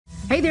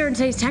Hey there, in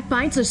today's Tech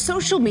Bites, the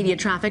social media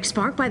traffic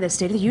sparked by the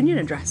State of the Union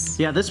address.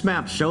 Yeah, this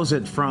map shows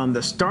it from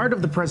the start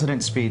of the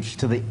president's speech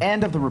to the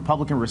end of the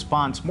Republican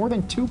response. More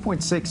than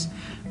 2.6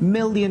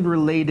 million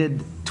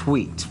related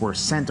tweets were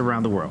sent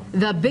around the world.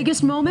 The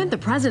biggest moment, the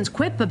president's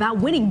quip about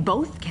winning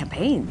both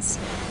campaigns.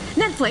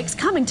 Netflix,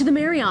 coming to the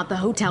Marriott. The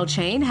hotel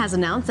chain has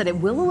announced that it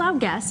will allow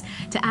guests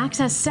to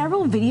access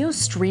several video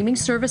streaming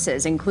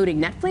services,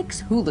 including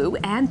Netflix, Hulu,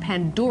 and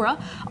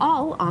Pandora,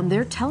 all on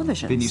their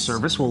televisions. The new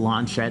service will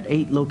launch at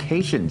 8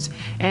 locations.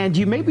 And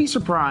you may be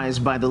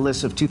surprised by the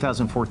list of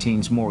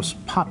 2014's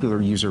most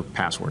popular user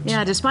passwords.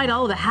 Yeah, despite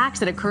all of the hacks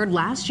that occurred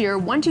last year,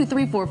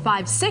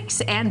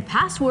 123456 and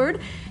password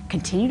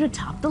continue to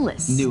top the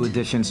list. New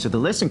additions to the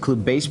list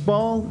include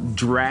baseball,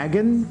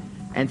 dragon,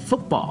 and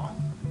football.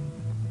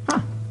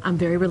 I'm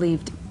very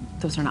relieved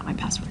those are not my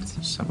passwords.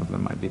 Some of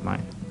them might be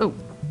mine. Oh.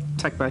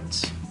 Tech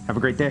Bites. Have a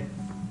great day.